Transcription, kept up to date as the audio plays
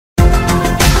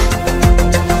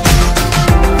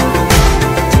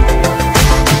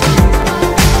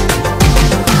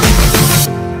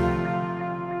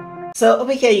So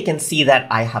over here you can see that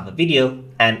I have a video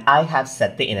and I have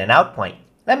set the in and out point.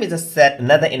 Let me just set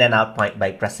another in and out point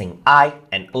by pressing I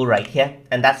and O right here,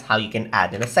 and that's how you can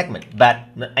add in a segment. But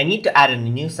I need to add in a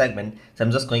new segment, so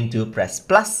I'm just going to press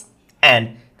plus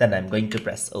and then I'm going to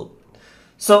press O.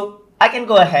 So I can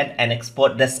go ahead and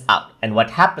export this out, and what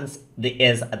happens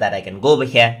is that I can go over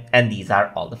here and these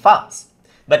are all the files.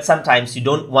 But sometimes you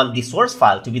don't want the source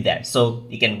file to be there, so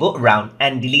you can go around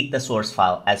and delete the source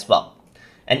file as well.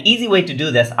 An easy way to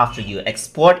do this after you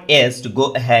export is to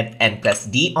go ahead and press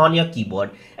D on your keyboard,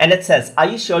 and it says, are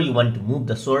you sure you want to move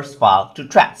the source file to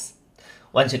trash?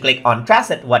 Once you click on trash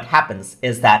it, what happens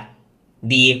is that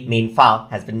the main file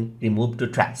has been removed to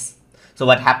trash. So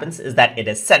what happens is that it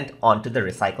is sent onto the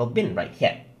recycle bin right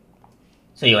here.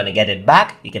 So you want to get it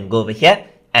back, you can go over here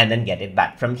and then get it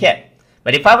back from here.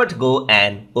 But if I were to go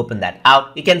and open that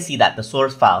out, you can see that the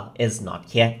source file is not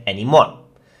here anymore.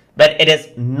 But it is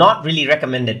not really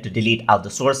recommended to delete out the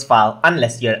source file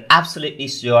unless you're absolutely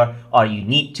sure or you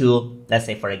need to, let's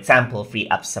say for example, free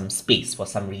up some space for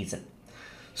some reason.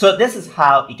 So this is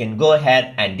how you can go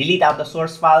ahead and delete out the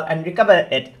source file and recover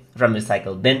it from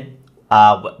recycle bin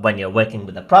when you're working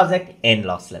with a project in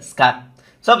LossLessCut.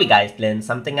 So if you guys learned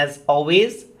something as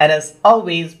always, and as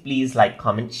always, please like,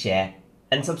 comment, share,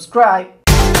 and subscribe.